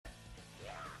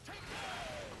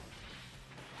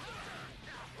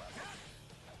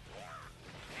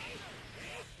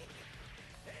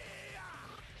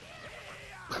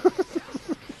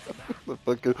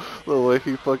the way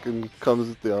he fucking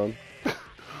comes down.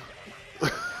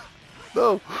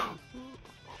 No.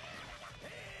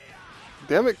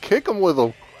 Damn it, kick him with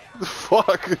him.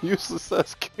 Fuck, useless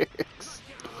ass kicks.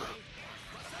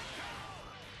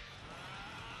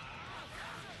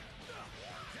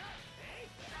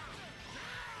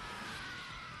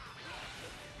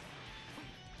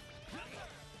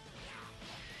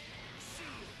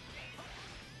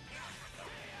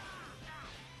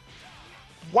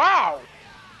 Wow!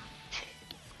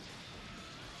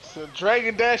 So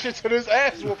Dragon Dash into this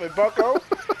ass whooping, bucko.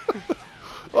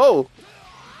 Oh!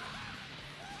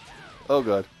 Oh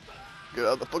god. Get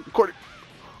out of the fucking corner.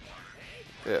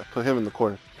 Yeah, put him in the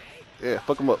corner. Yeah,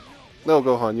 fuck him up. No,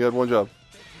 Gohan, you had one job.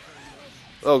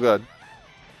 Oh god.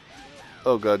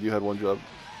 Oh god, you had one job.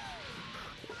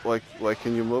 Why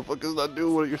can you motherfuckers not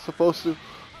do what you're supposed to?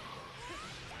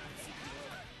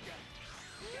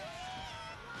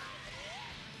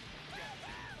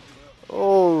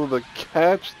 Oh, the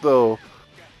catch though.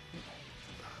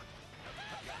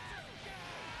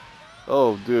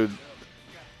 Oh, dude.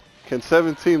 Can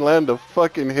 17 land a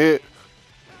fucking hit?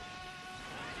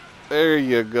 There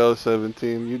you go,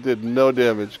 17. You did no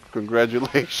damage.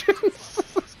 Congratulations.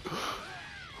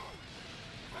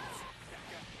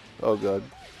 Oh, God.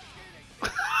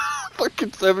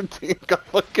 Fucking 17 got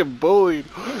fucking bullied.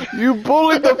 You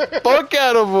bullied the fuck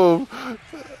out of him.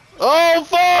 Oh,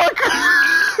 fuck!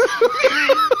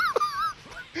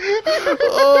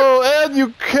 Oh, and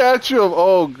you catch him.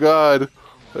 Oh, God.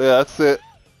 Yeah, that's it.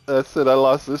 That's it. I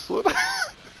lost this one.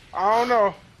 I don't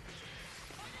know.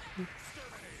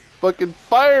 Fucking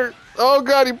fire. Oh,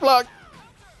 God, he blocked.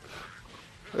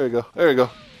 There you go. There you go.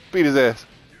 Beat his ass.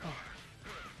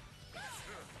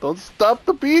 Don't stop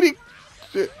the beating.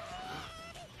 Shit.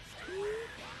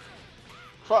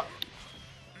 Fuck.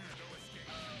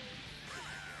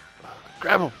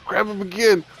 Grab him. Grab him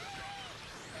again.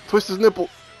 Twist his nipple.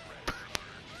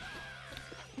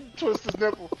 Twist his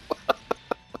nipple.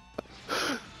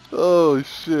 Oh,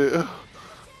 shit.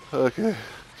 Okay.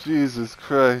 Jesus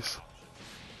Christ.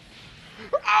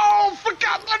 Oh,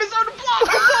 forgot that is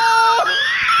unblockable!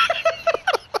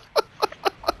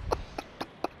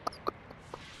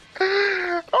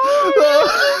 Oh,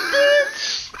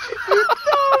 bitch! No,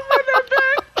 run that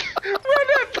back! Run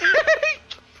that back!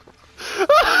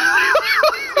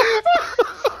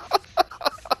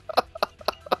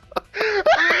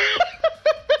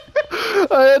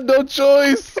 I had no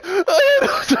choice. I had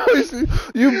no choice.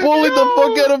 You bullied the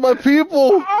fuck out of my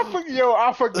people.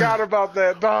 I forgot about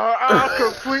that, dog. I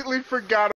completely forgot